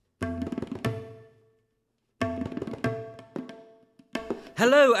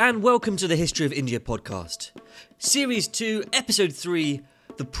Hello and welcome to the History of India podcast. Series 2, Episode 3,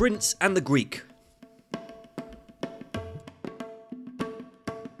 The Prince and the Greek.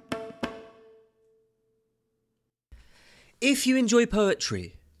 If you enjoy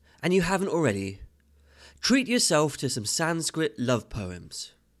poetry, and you haven't already, treat yourself to some Sanskrit love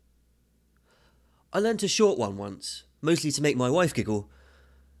poems. I learnt a short one once, mostly to make my wife giggle,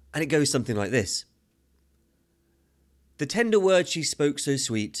 and it goes something like this. The tender words she spoke so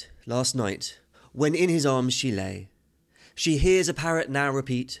sweet last night, when in his arms she lay, she hears a parrot now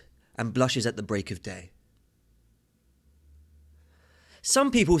repeat, and blushes at the break of day.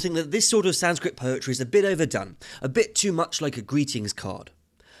 Some people think that this sort of Sanskrit poetry is a bit overdone, a bit too much like a greetings card.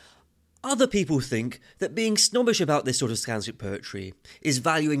 Other people think that being snobbish about this sort of Sanskrit poetry is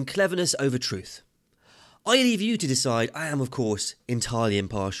valuing cleverness over truth. I leave you to decide. I am, of course, entirely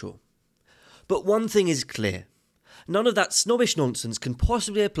impartial. But one thing is clear. None of that snobbish nonsense can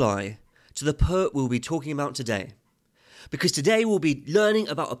possibly apply to the poet we'll be talking about today. Because today we'll be learning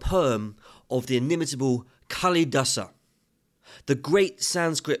about a poem of the inimitable Kalidasa, the great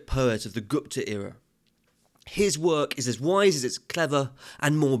Sanskrit poet of the Gupta era. His work is as wise as it's clever,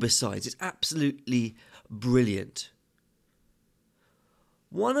 and more besides. It's absolutely brilliant.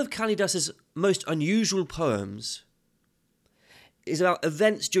 One of Kalidasa's most unusual poems is about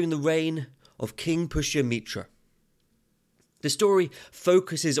events during the reign of King Pushyamitra. The story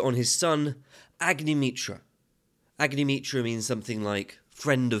focuses on his son, Agnimitra. Agnimitra means something like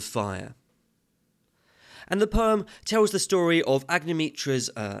friend of fire. And the poem tells the story of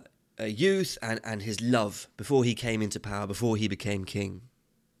Agnimitra's youth and his love before he came into power, before he became king.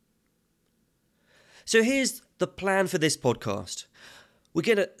 So here's the plan for this podcast. We're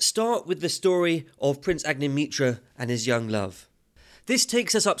going to start with the story of Prince Agnimitra and his young love. This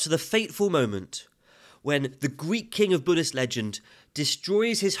takes us up to the fateful moment when the Greek king of Buddhist legend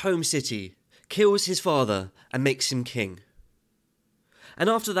destroys his home city, kills his father, and makes him king. And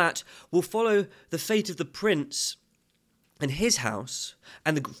after that, we'll follow the fate of the prince and his house,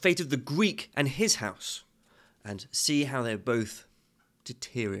 and the fate of the Greek and his house, and see how they both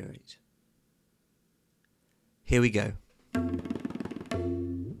deteriorate. Here we go.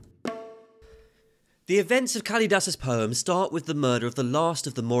 The events of Kalidasa's poem start with the murder of the last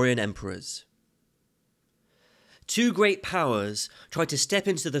of the Mauryan emperors. Two great powers tried to step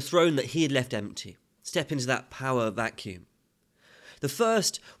into the throne that he had left empty, step into that power vacuum. The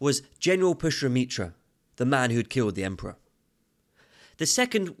first was General Pushyamitra, the man who had killed the emperor. The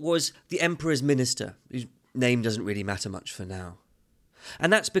second was the emperor's minister, whose name doesn't really matter much for now.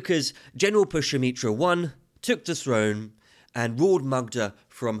 And that's because General Pushyamitra I took the throne and ruled Magda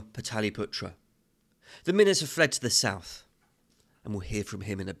from Pataliputra. The minister fled to the south, and we'll hear from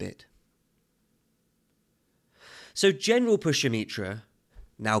him in a bit. So General Pushyamitra,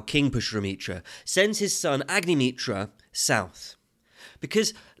 now King Pushyamitra, sends his son Agnimitra south.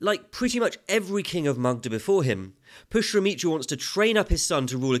 Because, like pretty much every king of Magda before him, Pushyamitra wants to train up his son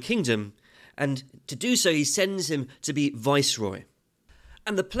to rule a kingdom, and to do so he sends him to be viceroy.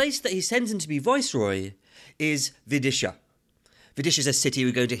 And the place that he sends him to be viceroy is Vidisha. Vidisha is a city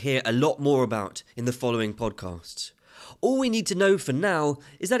we're going to hear a lot more about in the following podcasts. All we need to know for now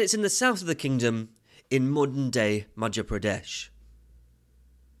is that it's in the south of the kingdom, in modern-day Madhya Pradesh.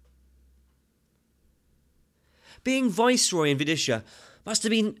 Being viceroy in Vidisha must have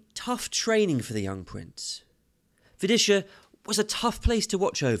been tough training for the young prince. Vidisha was a tough place to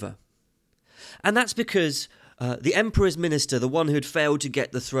watch over. And that's because the emperor's minister, the one who had failed to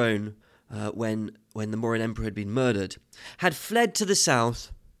get the throne when the Mauryan emperor had been murdered, had fled to the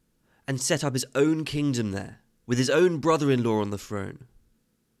south and set up his own kingdom there, with his own brother-in-law on the throne.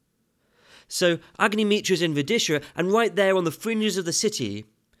 So Agnimitra's in Vidisha, and right there on the fringes of the city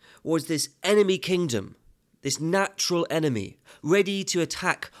was this enemy kingdom, this natural enemy, ready to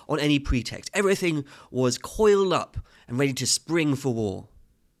attack on any pretext. Everything was coiled up and ready to spring for war.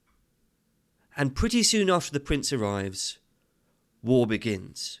 And pretty soon after the prince arrives, war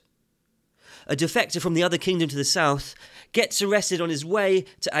begins. A defector from the other kingdom to the south gets arrested on his way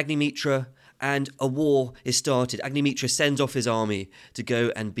to Agnimitra, and a war is started. Agnimitra sends off his army to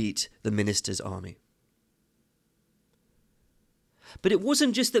go and beat the minister's army. But it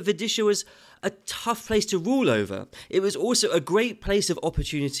wasn't just that Vidisha was a tough place to rule over, it was also a great place of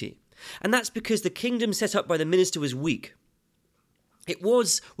opportunity. And that's because the kingdom set up by the minister was weak. It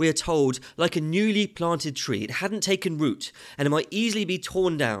was, we are told, like a newly planted tree. It hadn't taken root, and it might easily be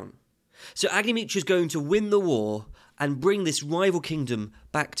torn down. So Agnimitra is going to win the war and bring this rival kingdom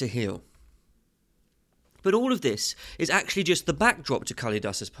back to heel. But all of this is actually just the backdrop to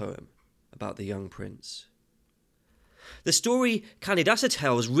Kalidasa's poem about the young prince. The story Kalidasa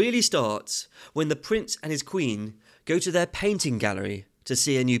tells really starts when the prince and his queen go to their painting gallery to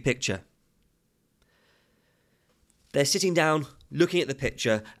see a new picture. They're sitting down, looking at the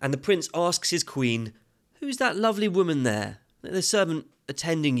picture, and the prince asks his queen, "Who's that lovely woman there? The servant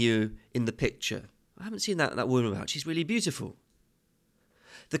attending you in the picture. I haven't seen that woman about. She's really beautiful."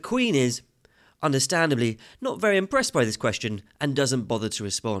 The queen is, understandably, not very impressed by this question and doesn't bother to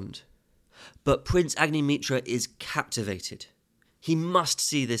respond. But Prince Agnimitra is captivated. He must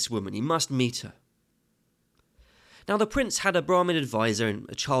see this woman. He must meet her. Now, the prince had a Brahmin advisor and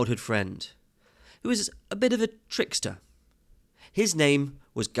a childhood friend who was a bit of a trickster. His name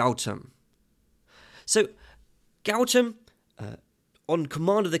was Gautam. So, Gautam, on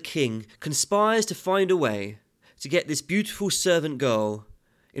command of the king, conspires to find a way to get this beautiful servant girl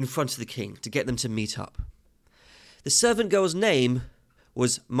in front of the king, to get them to meet up. The servant girl's name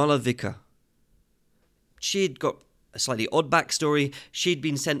was Malavika. She'd got a slightly odd backstory. She'd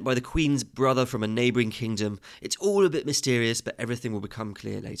been sent by the queen's brother from a neighbouring kingdom. It's all a bit mysterious, but everything will become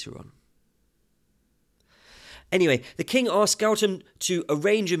clear later on. Anyway, the king asked Gautam to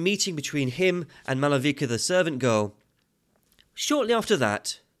arrange a meeting between him and Malavika, the servant girl. Shortly after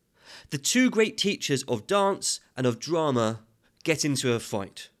that, the two great teachers of dance and of drama get into a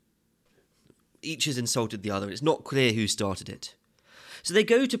fight. Each has insulted the other. It's not clear who started it. So they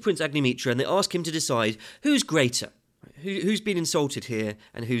go to Prince Agnimitra and they ask him to decide who's greater, who's been insulted here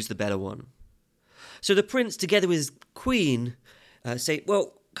and who's the better one. So the prince, together with his queen, say,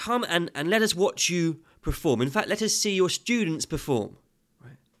 "Well, come and let us watch you perform. In fact, let us see your students perform."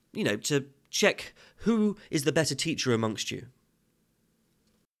 Right? You know, to check who is the better teacher amongst you.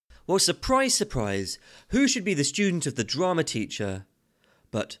 Well, surprise, surprise, who should be the student of the drama teacher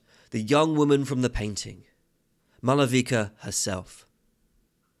but the young woman from the painting, Malavika herself.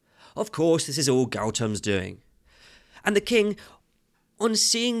 Of course, this is all Gautam's doing. And the king, on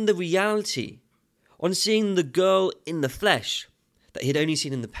seeing the reality, on seeing the girl in the flesh that he'd only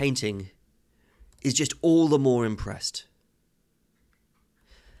seen in the painting, is just all the more impressed.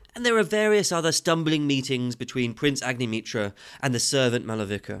 And there are various other stumbling meetings between Prince Agnimitra and the servant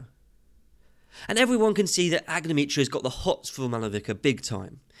Malavika. And everyone can see that Agnimitra's got the hots for Malavika big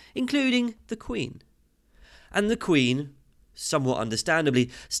time, including the queen. And the queen, somewhat understandably,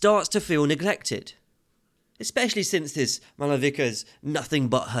 starts to feel neglected, especially since this Malavika's nothing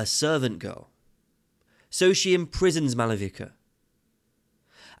but her servant girl. So she imprisons Malavika.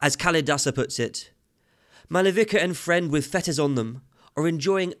 As Kalidasa puts it, Malavika and friend with fetters on them are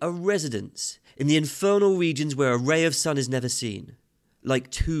enjoying a residence in the infernal regions where a ray of sun is never seen, like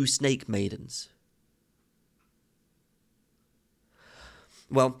two snake maidens.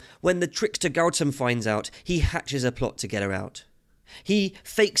 Well, when the trickster Gautam finds out, he hatches a plot to get her out. He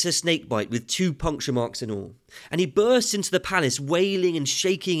fakes a snake bite with 2 puncture marks and all, and he bursts into the palace wailing and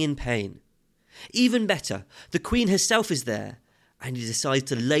shaking in pain. Even better, the queen herself is there, and he decides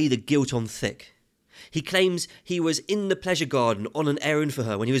to lay the guilt on thick. He claims he was in the pleasure garden on an errand for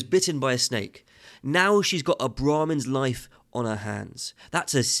her when he was bitten by a snake. Now she's got a Brahmin's life on her hands.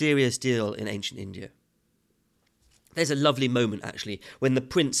 That's a serious deal in ancient India. There's a lovely moment, actually, when the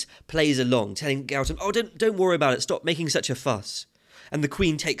prince plays along, telling Gautam, "Oh, don't worry about it, stop making such a fuss." And the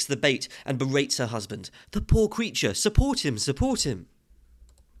queen takes the bait and berates her husband. "The poor creature, support him, support him."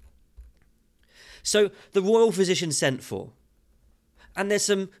 So the royal physician's sent for. And there's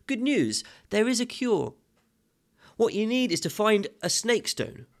some good news. There is a cure. What you need is to find a snake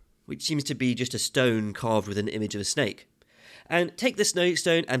stone, which seems to be just a stone carved with an image of a snake, and take the snake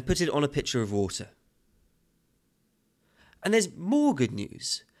stone and put it on a pitcher of water. And there's more good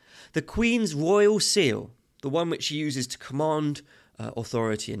news. The Queen's royal seal, the one which she uses to command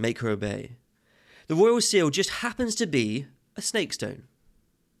authority and make her obey, the royal seal just happens to be a snake stone.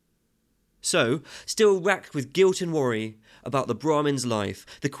 So, still racked with guilt and worry about the Brahmin's life,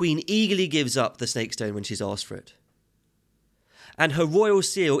 the Queen eagerly gives up the snake stone when she's asked for it. And her royal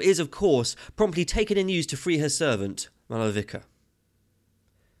seal is, of course, promptly taken and used to free her servant, Malavika.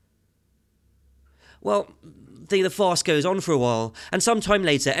 Well, the farce goes on for a while, and sometime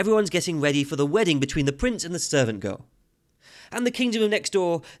later everyone's getting ready for the wedding between the prince and the servant girl. And the kingdom of next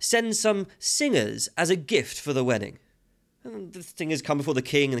door sends some singers as a gift for the wedding. And the singers come before the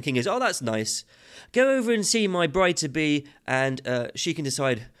king, and the king goes, "Oh, that's nice. Go over and see my bride-to-be, and she can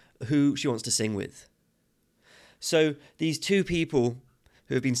decide who she wants to sing with." So these two people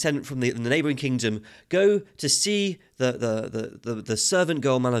who have been sent from the neighbouring kingdom go to see the servant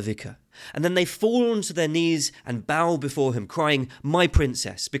girl Malavika. And then they fall onto their knees and bow before him, crying, "My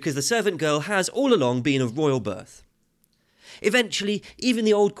princess," because the servant girl has all along been of royal birth. Eventually, even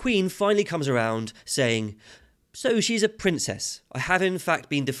the old queen finally comes around, saying, So she's a princess. I have in fact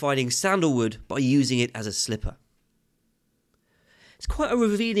been defining sandalwood by using it as a slipper. It's quite a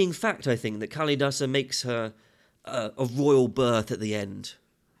revealing fact, I think, that Kalidasa makes her of royal birth at the end.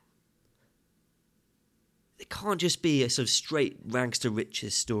 It can't just be a sort of straight rags to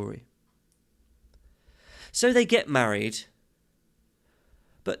riches story. So they get married,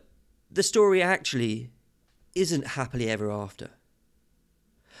 but the story actually isn't happily ever after.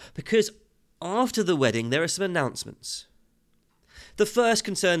 Because after the wedding, there are some announcements. The first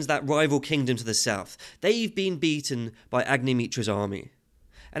concerns that rival kingdom to the south. They've been beaten by Agnimitra's army.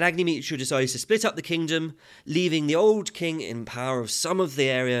 And Agnimitra decides to split up the kingdom, leaving the old king in power of some of the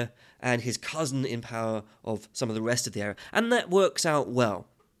area and his cousin in power of some of the rest of the area. And that works out well.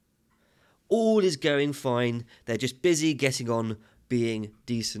 All is going fine. They're just busy getting on, being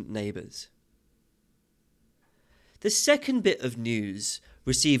decent neighbours. The second bit of news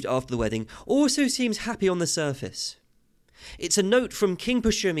received after the wedding also seems happy on the surface. It's a note from King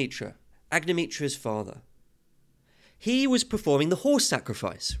Pushyamitra, Agnimitra's father. He was performing the horse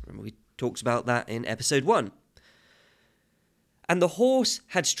sacrifice. Remember, we talked about that in episode 1. And the horse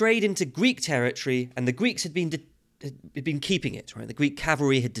had strayed into Greek territory, and the Greeks had been keeping it. Right? The Greek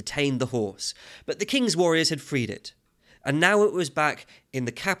cavalry had detained the horse, but the king's warriors had freed it. And now it was back in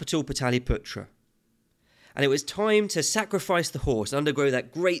the capital Pataliputra. And it was time to sacrifice the horse and undergo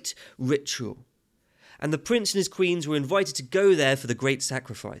that great ritual. And the prince and his queens were invited to go there for the great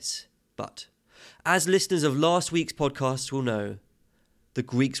sacrifice. But, as listeners of last week's podcast will know, the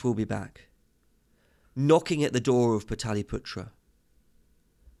Greeks will be back, knocking at the door of Pataliputra.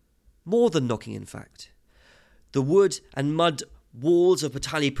 More than knocking, in fact. The wood and mud walls of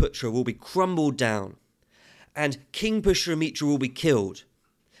Pataliputra will be crumbled down, and King Pushyamitra will be killed,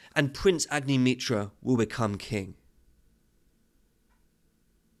 and Prince Agnimitra will become king.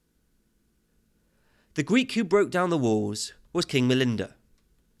 The Greek who broke down the walls was King Milinda,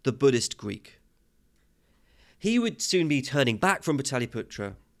 the Buddhist Greek. He would soon be turning back from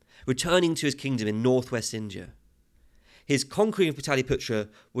Pataliputra, returning to his kingdom in northwest India. His conquering of Pataliputra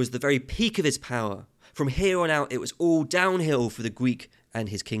was the very peak of his power. From here on out, it was all downhill for the Greek and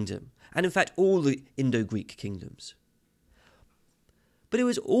his kingdom, and in fact all the Indo-Greek kingdoms. But it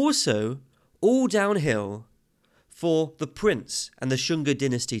was also all downhill for the prince and the Shunga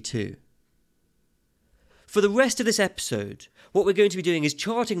dynasty too. For the rest of this episode, what we're going to be doing is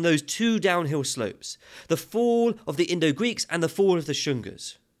charting those two downhill slopes, the fall of the Indo-Greeks and the fall of the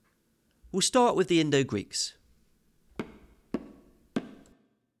Shungas. We'll start with the Indo-Greeks.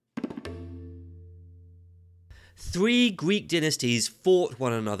 Three Greek dynasties fought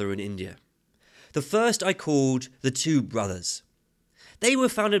one another in India. The first I called the Two Brothers. They were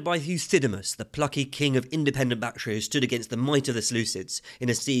founded by Euthydemus, the plucky king of independent Bactria who stood against the might of the Seleucids in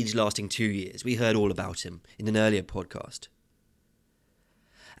a siege lasting 2 years. We heard all about him in an earlier podcast.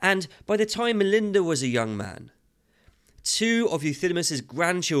 And by the time Milinda was a young man, two of Euthydemus's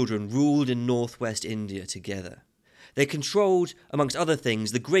grandchildren ruled in northwest India together. They controlled, amongst other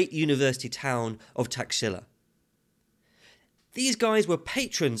things, the great university town of Taxila. These guys were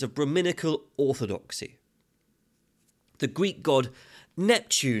patrons of Brahminical orthodoxy. The Greek god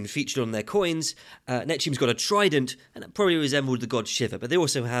Neptune featured on their coins. Neptune's got a trident, and it probably resembled the god Shiva, but they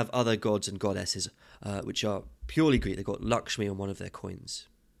also have other gods and goddesses, which are purely Greek. They've got Lakshmi on one of their coins.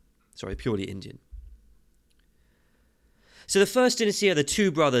 Sorry, purely Indian. So the first dynasty are the Two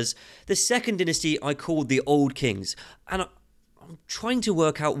Brothers. The second dynasty I called the Old Kings, and I'm trying to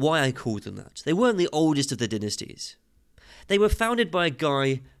work out why I called them that. They weren't the oldest of the dynasties. They were founded by a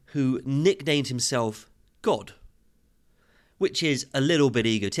guy who nicknamed himself God, which is a little bit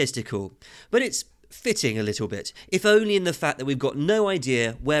egotistical, but it's fitting a little bit, if only in the fact that we've got no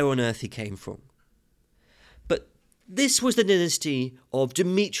idea where on earth he came from. But this was the dynasty of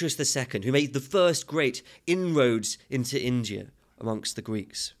Demetrius II, who made the first great inroads into India amongst the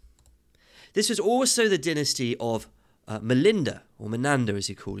Greeks. This was also the dynasty of Milinda, or Menander as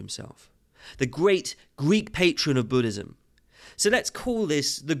he called himself, the great Greek patron of Buddhism. So let's call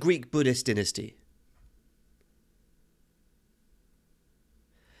this the Greek Buddhist dynasty.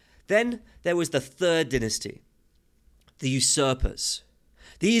 Then there was the third dynasty, the usurpers.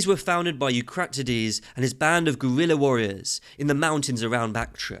 These were founded by Eucratides and his band of guerrilla warriors in the mountains around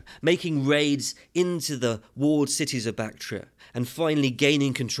Bactria, making raids into the walled cities of Bactria and finally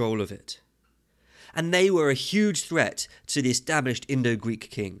gaining control of it. And they were a huge threat to the established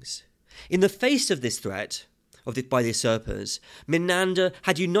Indo-Greek kings. In the face of this threat by the usurpers, Menander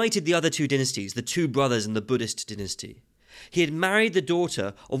had united the other two dynasties, the Two Brothers and the Buddhist dynasty. He had married the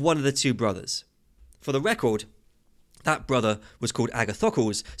daughter of one of the Two Brothers. For the record, That brother was called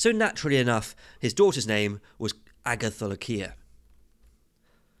Agathocles, so naturally enough, his daughter's name was Agatholokia.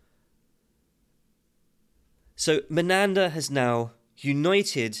 So Menander has now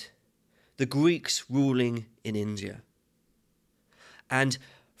united the Greeks ruling in India. And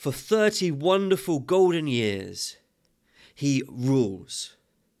for 30 wonderful golden years, he rules.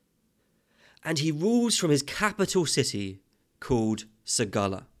 And he rules from his capital city called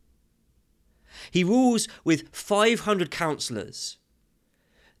Sagala. He rules with 500 councillors.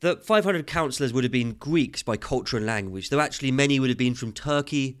 The 500 councillors would have been Greeks by culture and language, though actually many would have been from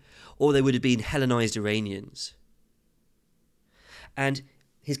Turkey, or they would have been Hellenized Iranians. And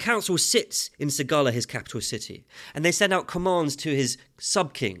his council sits in Sagala, his capital city, and they send out commands to his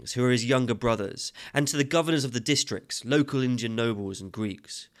sub-kings, who are his younger brothers, and to the governors of the districts, local Indian nobles and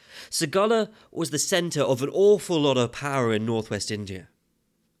Greeks. Sagala was the centre of an awful lot of power in northwest India.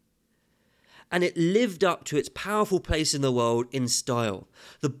 And it lived up to its powerful place in the world in style.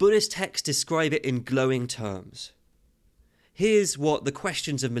 The Buddhist texts describe it in glowing terms. Here's what the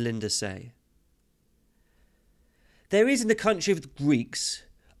questions of Melinda say. There is in the country of the Greeks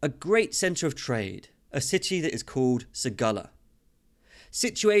a great centre of trade, a city that is called Sagala.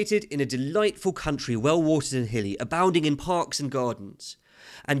 Situated in a delightful country, well watered and hilly, abounding in parks and gardens,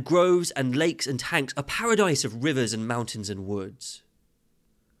 and groves and lakes and tanks, a paradise of rivers and mountains and woods.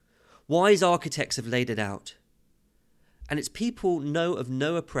 Wise architects have laid it out, and its people know of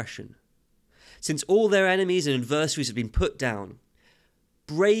no oppression. Since all their enemies and adversaries have been put down,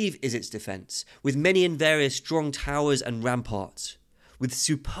 brave is its defence, with many and various strong towers and ramparts, with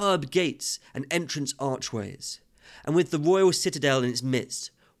superb gates and entrance archways, and with the royal citadel in its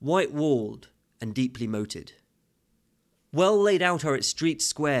midst, white-walled and deeply moated. Well laid out are its streets,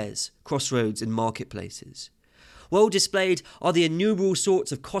 squares, crossroads and marketplaces. Well displayed are the innumerable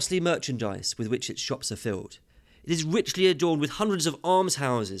sorts of costly merchandise with which its shops are filled. It is richly adorned with hundreds of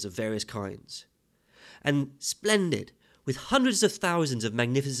almshouses of various kinds, and splendid with hundreds of thousands of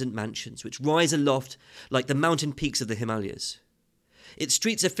magnificent mansions which rise aloft like the mountain peaks of the Himalayas. Its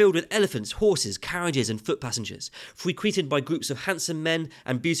streets are filled with elephants, horses, carriages and foot passengers, frequented by groups of handsome men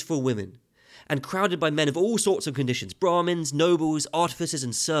and beautiful women, and crowded by men of all sorts of conditions, Brahmins, nobles, artificers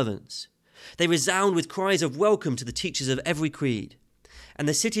and servants. They resound with cries of welcome to the teachers of every creed, and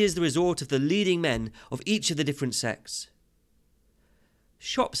the city is the resort of the leading men of each of the different sects.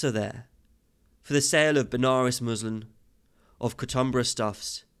 Shops are there for the sale of Benares muslin, of Katumbra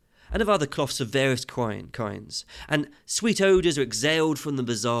stuffs, and of other cloths of various kinds, and sweet odours are exhaled from the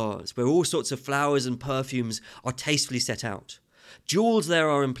bazaars, where all sorts of flowers and perfumes are tastefully set out. Jewels there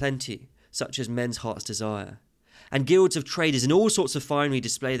are in plenty, such as men's hearts desire, and guilds of traders in all sorts of finery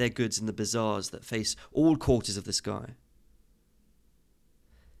display their goods in the bazaars that face all quarters of the sky.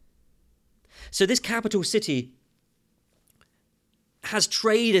 So this capital city has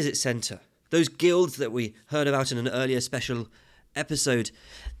trade as its centre. Those guilds that we heard about in an earlier special episode,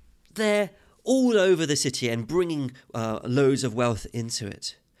 they're all over the city and bringing loads of wealth into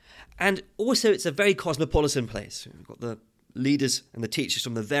it. And also it's a very cosmopolitan place. We've got the leaders and the teachers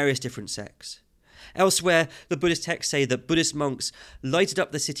from the various different sects. Elsewhere, the Buddhist texts say that Buddhist monks lighted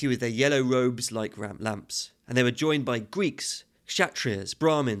up the city with their yellow robes like lamps, and they were joined by Greeks, Kshatriyas,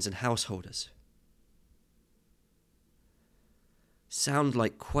 Brahmins and householders. Sound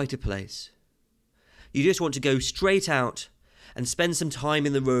like quite a place. You just want to go straight out and spend some time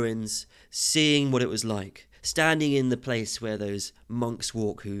in the ruins, seeing what it was like, standing in the place where those monks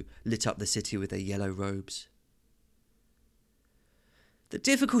walk who lit up the city with their yellow robes. The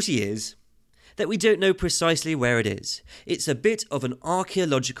difficulty is that we don't know precisely where it is. It's a bit of an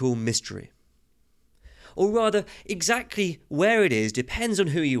archaeological mystery. Or rather, exactly where it is depends on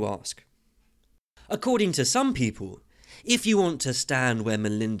who you ask. According to some people, if you want to stand where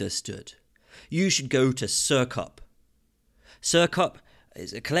Melinda stood, you should go to Sircup. Sircup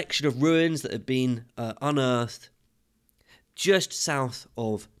is a collection of ruins that have been unearthed just south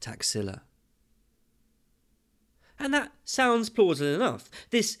of Taxila. And that sounds plausible enough.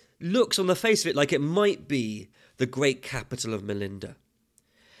 This looks on the face of it like it might be the great capital of Melinda.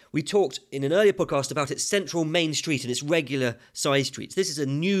 We talked in an earlier podcast about its central main street and its regular side streets. This is a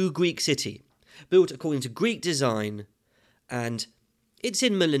new Greek city, built according to Greek design, and it's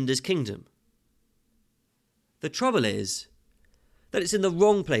in Melinda's kingdom. The trouble is that it's in the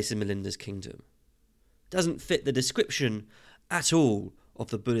wrong place in Melinda's kingdom. It doesn't fit the description at all of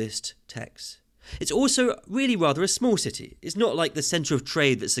the Buddhist texts. It's also really rather a small city. It's not like the centre of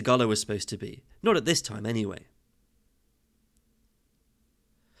trade that Sagala was supposed to be. Not at this time, anyway.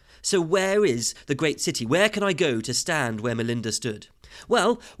 So where is the great city? Where can I go to stand where Melinda stood?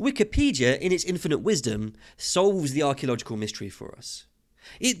 Well, Wikipedia, in its infinite wisdom, solves the archaeological mystery for us.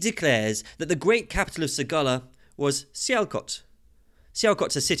 It declares that the great capital of Sagala was Sialkot.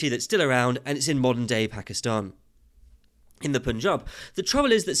 Sialkot's a city that's still around, and it's in modern-day Pakistan. In the Punjab, the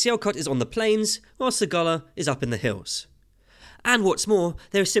trouble is that Sialkot is on the plains, while Sagala is up in the hills. And what's more,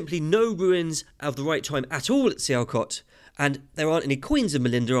 there are simply no ruins of the right time at all at Sialkot, and there aren't any coins of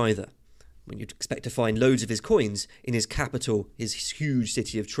Melinda either, when you'd expect to find loads of his coins in his capital, his huge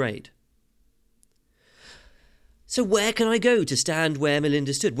city of trade. So where can I go to stand where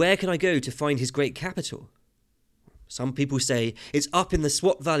Melinda stood? Where can I go to find his great capital? Some people say it's up in the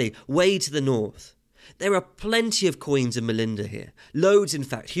Swat Valley, way to the north. There are plenty of coins of Melinda here. Loads, in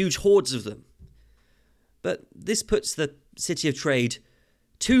fact, huge hordes of them. But this puts the city of trade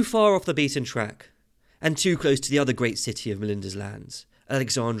too far off the beaten track and too close to the other great city of Melinda's lands,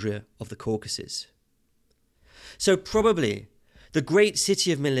 Alexandria of the Caucasus. So probably the great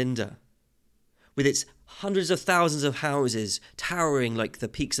city of Melinda, with its hundreds of thousands of houses towering like the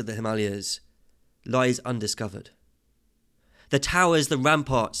peaks of the Himalayas, lies undiscovered. The towers, the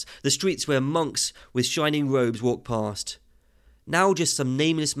ramparts, the streets where monks with shining robes walk past, now just some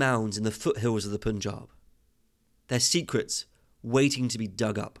nameless mounds in the foothills of the Punjab. Their secrets waiting to be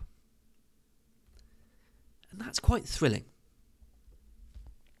dug up. And that's quite thrilling.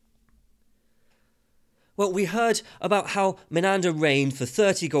 Well, we heard about how Menander reigned for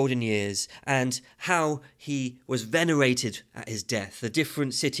 30 golden years and how he was venerated at his death. The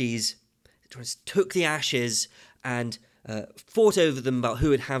different cities took the ashes and fought over them about who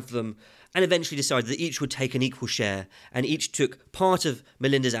would have them, and eventually decided that each would take an equal share, and each took part of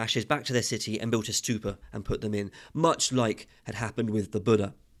Melinda's ashes back to their city and built a stupa and put them in, much like had happened with the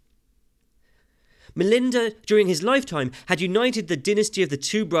Buddha. Melinda, during his lifetime, had united the dynasty of the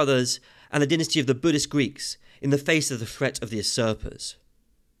two brothers and the dynasty of the Buddhist Greeks in the face of the threat of the usurpers.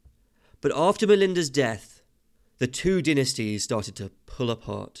 But after Melinda's death, the two dynasties started to pull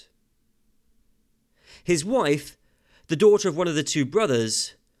apart. His wife, the daughter of one of the two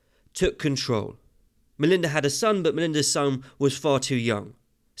brothers, took control. Melinda had a son, but Melinda's son was far too young,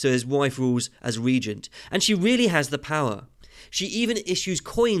 so his wife rules as regent, and she really has the power. She even issues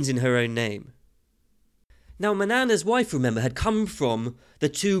coins in her own name. Now, Menander's wife, remember, had come from the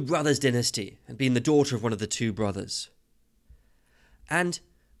two brothers dynasty and been the daughter of one of the two brothers. And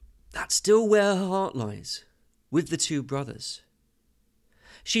that's still where her heart lies, with the two brothers.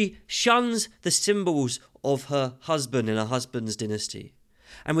 She shuns the symbols of her husband in her husband's dynasty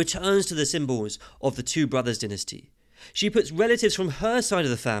and returns to the symbols of the two brothers dynasty. She puts relatives from her side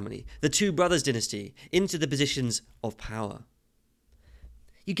of the family, the two brothers dynasty, into the positions of power.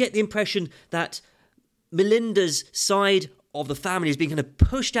 You get the impression that Melinda's side of the family is being kind of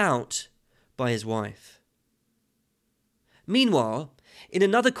pushed out by his wife. Meanwhile, in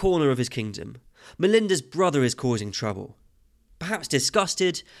another corner of his kingdom, Melinda's brother is causing trouble. Perhaps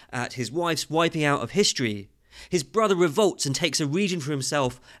disgusted at his wife's wiping out of history, his brother revolts and takes a region for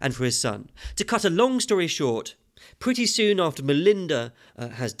himself and for his son. To cut a long story short, pretty soon after Melinda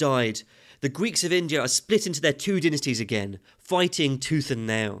has died, the Greeks of India are split into their two dynasties again, fighting tooth and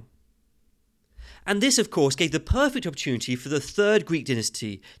nail. And this, of course, gave the perfect opportunity for the third Greek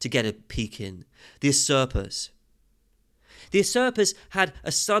dynasty to get a peek in, the usurpers. The usurpers had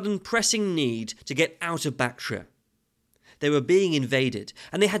a sudden pressing need to get out of Bactria. They were being invaded,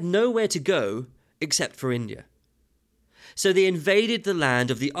 and they had nowhere to go except for India. So they invaded the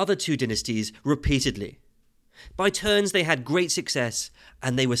land of the other two dynasties repeatedly. By turns, they had great success,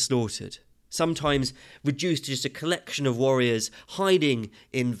 and they were slaughtered, sometimes reduced to just a collection of warriors hiding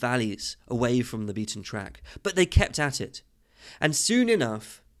in valleys away from the beaten track. But they kept at it. And soon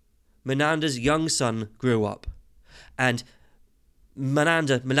enough, Menander's young son grew up. And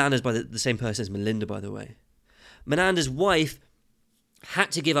Menander's by the same person as Melinda, by the way. Menander's wife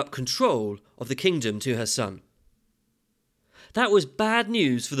had to give up control of the kingdom to her son. That was bad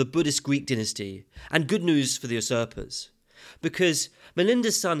news for the Buddhist Greek dynasty and good news for the usurpers, because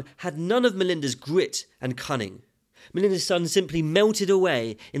Melinda's son had none of Melinda's grit and cunning. Melinda's son simply melted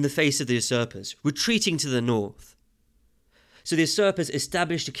away in the face of the usurpers, retreating to the north. So the usurpers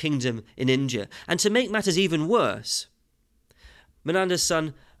established a kingdom in India, and to make matters even worse, Menander's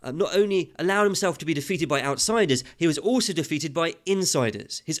son not only allowed himself to be defeated by outsiders, he was also defeated by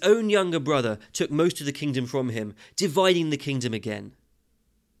insiders. His own younger brother took most of the kingdom from him, dividing the kingdom again.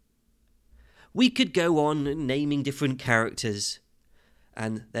 We could go on naming different characters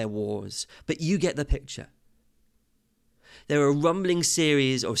and their wars, but you get the picture. There are a rumbling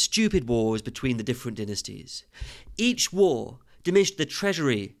series of stupid wars between the different dynasties. Each war diminished the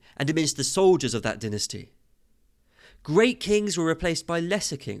treasury and diminished the soldiers of that dynasty. Great kings were replaced by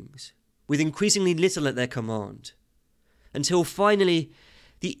lesser kings, with increasingly little at their command, until finally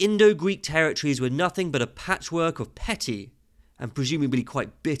the Indo-Greek territories were nothing but a patchwork of petty and presumably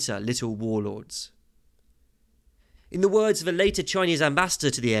quite bitter little warlords. In the words of a later Chinese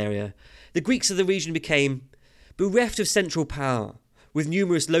ambassador to the area, the Greeks of the region became bereft of central power, with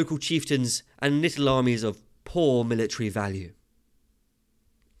numerous local chieftains and little armies of poor military value.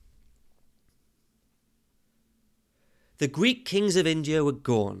 The Greek kings of India were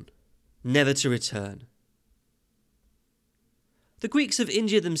gone, never to return. The Greeks of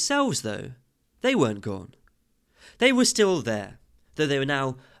India themselves, though, they weren't gone. They were still there, though they were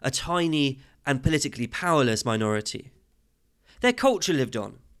now a tiny and politically powerless minority. Their culture lived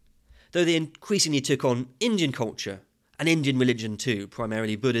on, though they increasingly took on Indian culture and Indian religion too,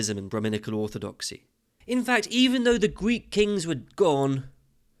 primarily Buddhism and Brahminical orthodoxy. In fact, even though the Greek kings were gone,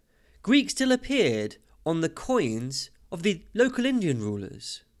 Greek still appeared on the coins of the local Indian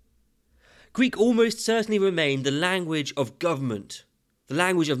rulers. Greek almost certainly remained the language of government, the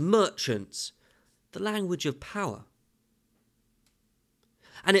language of merchants, the language of power.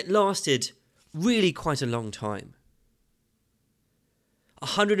 And it lasted really quite a long time.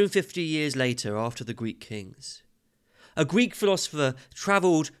 150 years later, after the Greek kings, a Greek philosopher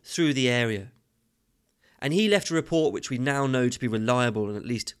travelled through the area, and he left a report which we now know to be reliable in at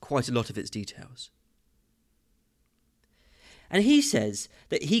least quite a lot of its details. And he says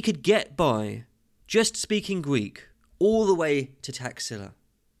that he could get by just speaking Greek all the way to Taxila.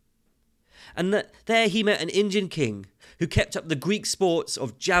 And that there he met an Indian king who kept up the Greek sports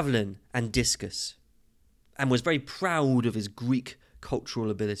of javelin and discus, and was very proud of his Greek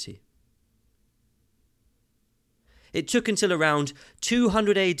cultural ability. It took until around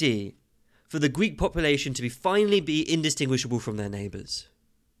 200 AD for the Greek population to finally be indistinguishable from their neighbours.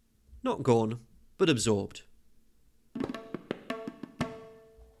 Not gone, but absorbed.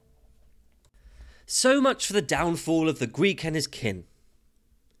 So much for the downfall of the Greek and his kin.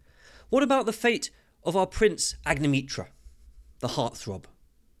 What about the fate of our prince Agnimitra, the heartthrob?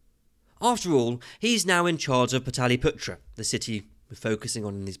 After all, he's now in charge of Pataliputra, the city we're focusing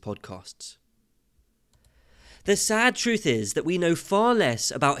on in these podcasts. The sad truth is that we know far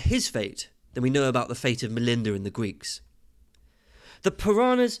less about his fate than we know about the fate of Milinda and the Greeks. The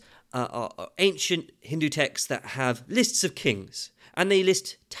Puranas are ancient Hindu texts that have lists of kings, and they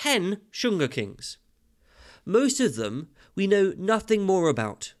list 10 Shunga kings. Most of them we know nothing more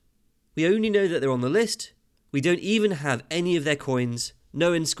about. We only know that they're on the list. We don't even have any of their coins,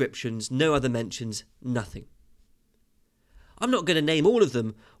 no inscriptions, no other mentions, nothing. I'm not going to name all of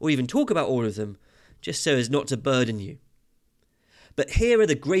them or even talk about all of them, just so as not to burden you. But here are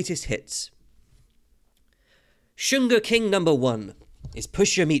the greatest hits. Shunga king number 1 is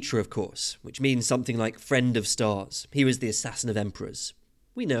Pushyamitra, of course, which means something like friend of stars. He was the assassin of emperors.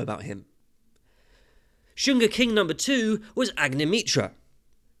 We know about him. Shunga king number 2 was Agnimitra,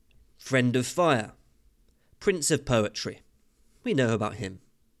 friend of fire, prince of poetry. We know about him.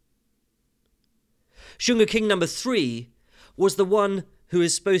 Shunga king number 3 was the one who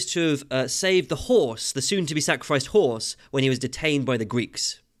is supposed to have saved the horse, the soon-to-be sacrificed horse, when he was detained by the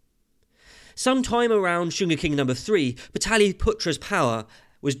Greeks. Sometime around Shunga king number 3, Pataliputra's power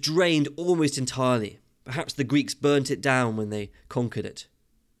was drained almost entirely. Perhaps the Greeks burnt it down when they conquered it.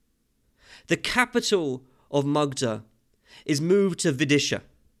 The capital of Magda is moved to Vidisha,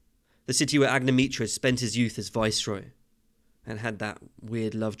 the city where Agnimitra spent his youth as viceroy and had that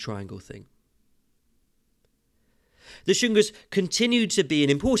weird love triangle thing. The Shungas continued to be an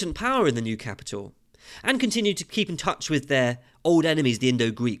important power in the new capital and continued to keep in touch with their old enemies, the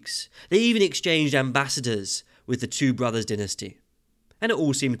Indo-Greeks. They even exchanged ambassadors with the Two Brothers dynasty, and it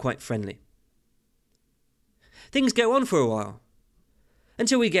all seemed quite friendly. Things go on for a while,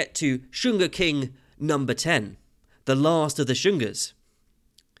 until we get to Shunga king number 10, the last of the Shungas.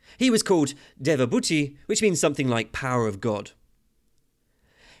 He was called Devabhuti, which means something like power of God.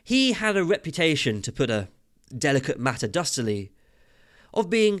 He had a reputation, to put a delicate matter dustily, of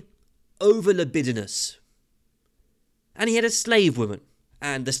being over-libidinous. And he had a slave woman,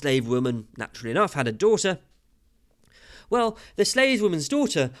 and the slave woman, naturally enough, had a daughter. Well, the slave woman's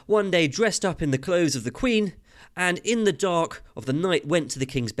daughter one day dressed up in the clothes of the queen, and in the dark of the night went to the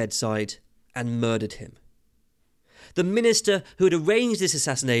king's bedside and murdered him. The minister who had arranged this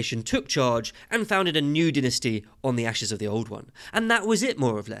assassination took charge and founded a new dynasty on the ashes of the old one. And that was it,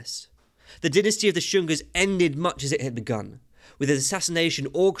 more or less. The dynasty of the Shungas ended much as it had begun, with an assassination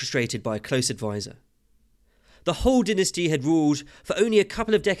orchestrated by a close advisor. The whole dynasty had ruled for only a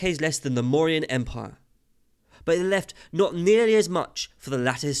couple of decades less than the Mauryan Empire. but it left not nearly as much for the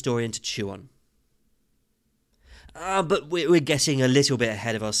latter historian to chew on. But we're getting a little bit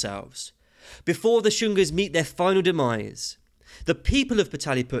ahead of ourselves. Before the Shungas meet their final demise, the people of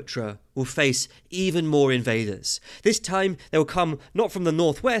Pataliputra will face even more invaders. This time they will come not from the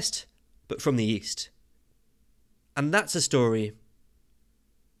northwest, but from the east. And that's a story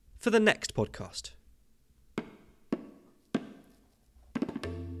for the next podcast.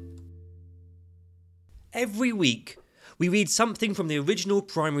 Every week, we read something from the original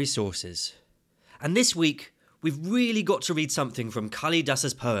primary sources. And this week, we've really got to read something from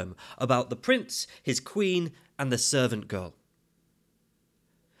Kalidasa's poem about the prince, his queen, and the servant girl.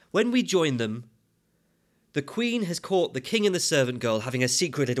 When we join them, the queen has caught the king and the servant girl having a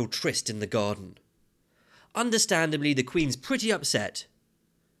secret little tryst in the garden. Understandably, the queen's pretty upset.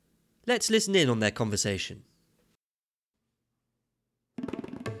 Let's listen in on their conversation.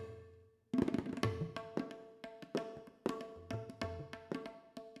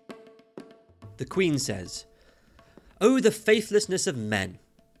 The queen says, "Oh, the faithlessness of men!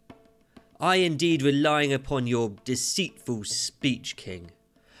 I indeed relying upon your deceitful speech, king.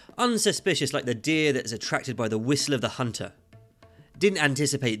 Unsuspicious like the deer that is attracted by the whistle of the hunter. Didn't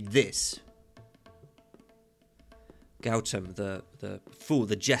anticipate this." Gautam, the fool,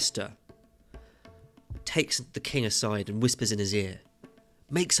 the jester, takes the king aside and whispers in his ear,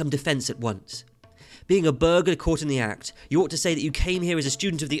 "Make some defence at once. Being a burglar caught in the act, you ought to say that you came here as a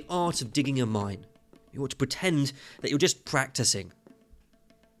student of the art of digging a mine. You ought to pretend that you're just practising."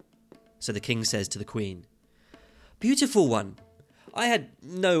 So the king says to the queen, "Beautiful one, I had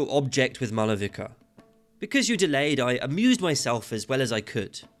no object with Malavika. Because you delayed, I amused myself as well as I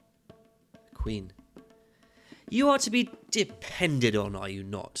could." Queen, "You are to be depended on, are you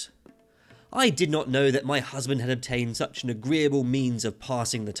not? I did not know that my husband had obtained such an agreeable means of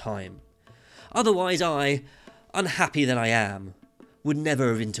passing the time. Otherwise I, unhappy that I am, would never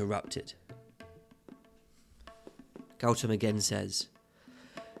have interrupted." Gautam again says,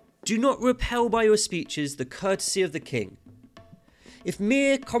 "Do not repel by your speeches the courtesy of the king. If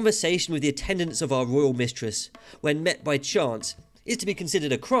mere conversation with the attendants of our royal mistress, when met by chance, is to be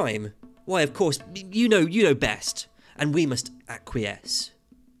considered a crime, why, of course, you know best, and we must acquiesce.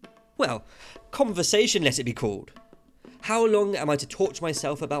 Well, conversation let it be called. How long am I to torture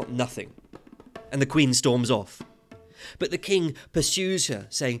myself about nothing?" And the queen storms off. But the king pursues her,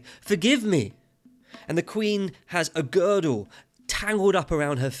 saying, "Forgive me." And the queen has a girdle tangled up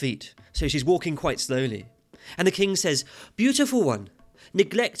around her feet, so she's walking quite slowly. And the king says, "Beautiful one,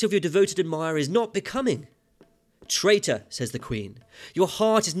 neglect of your devoted admirer is not becoming." "Traitor," says the queen, "your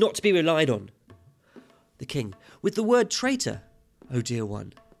heart is not to be relied on." The king, "With the word traitor, O dear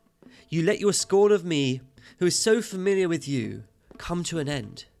one, you let your scorn of me, who is so familiar with you, come to an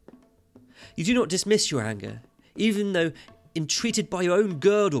end. You do not dismiss your anger, even though entreated by your own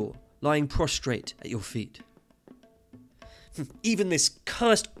girdle lying prostrate at your feet." "Even this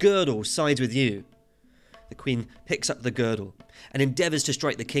cursed girdle sides with you." The queen picks up the girdle and endeavours to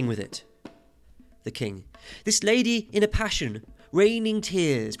strike the king with it. The king, "This lady in a passion, raining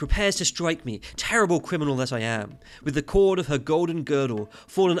tears, prepares to strike me, terrible criminal that I am, with the cord of her golden girdle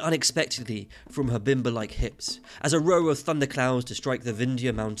fallen unexpectedly from her bimber-like hips, as a row of thunderclouds to strike the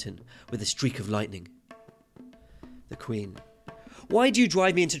Vindhya mountain with a streak of lightning." The queen, "Why do you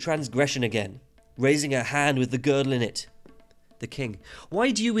drive me into transgression again, raising a hand with the girdle in it?" The king, "Why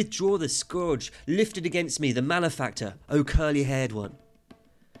do you withdraw the scourge lifted against me, the malefactor, O curly-haired one?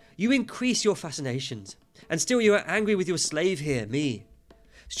 You increase your fascinations, and still you are angry with your slave here, me.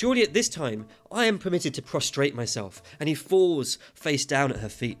 Surely at this time I am permitted to prostrate myself," and he falls face down at her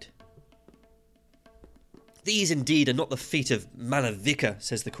feet. "These indeed are not the feet of Malavika,"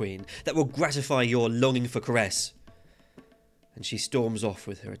 says the queen, "that will gratify your longing for caress." And she storms off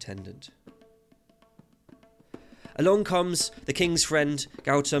with her attendant. Along comes the king's friend,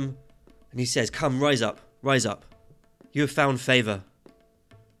 Gautam, and he says, "Come, rise up. You have found favour."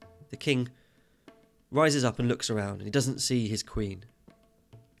 The king rises up and looks around, and he doesn't see his queen.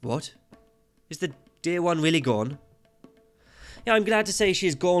 "What? Is the dear one really gone?" "Yeah, I'm glad to say she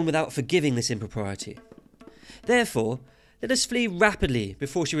is gone without forgiving this impropriety. Therefore, let us flee rapidly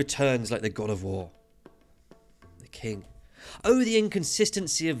before she returns like the god of war." The king, "Oh, the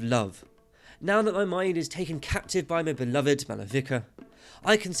inconsistency of love. Now that my mind is taken captive by my beloved Malavika,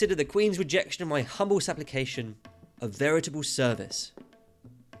 I consider the queen's rejection of my humble supplication a veritable service.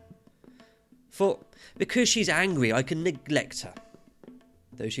 For because she's angry, I can neglect her,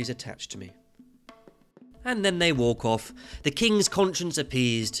 though she's attached to me." And then they walk off, the king's conscience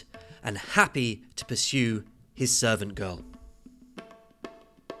appeased, and happy to pursue his servant girl.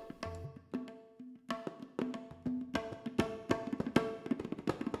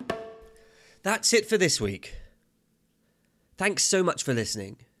 That's it for this week. Thanks so much for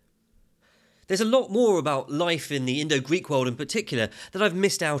listening. There's a lot more about life in the Indo-Greek world in particular that I've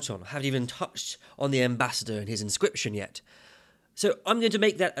missed out on. I haven't even touched on the ambassador and his inscription yet. So I'm going to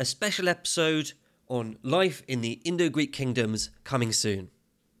make that a special episode on life in the Indo-Greek kingdoms coming soon.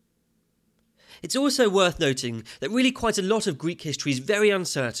 It's also worth noting that really quite a lot of Greek history is very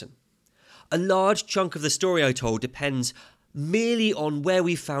uncertain. A large chunk of the story I told depends merely on where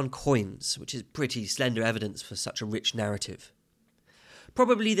we found coins, which is pretty slender evidence for such a rich narrative.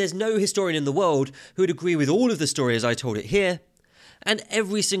 Probably there's no historian in the world who would agree with all of the story as I told it here, and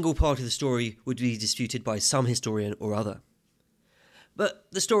every single part of the story would be disputed by some historian or other. But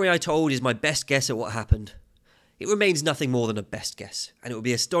the story I told is my best guess at what happened. It remains nothing more than a best guess, and it would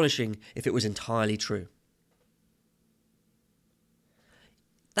be astonishing if it was entirely true.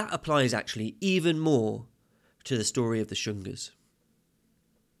 That applies actually even more to the story of the Shungas.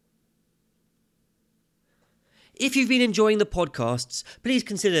 If you've been enjoying the podcasts, please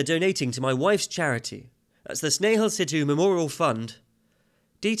consider donating to my wife's charity. That's the Snehal Sidhu Memorial Fund.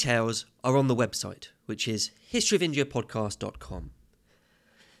 Details are on the website, which is historyofIndiaPodcast.com.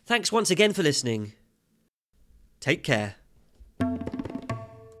 Thanks once again for listening. Take care.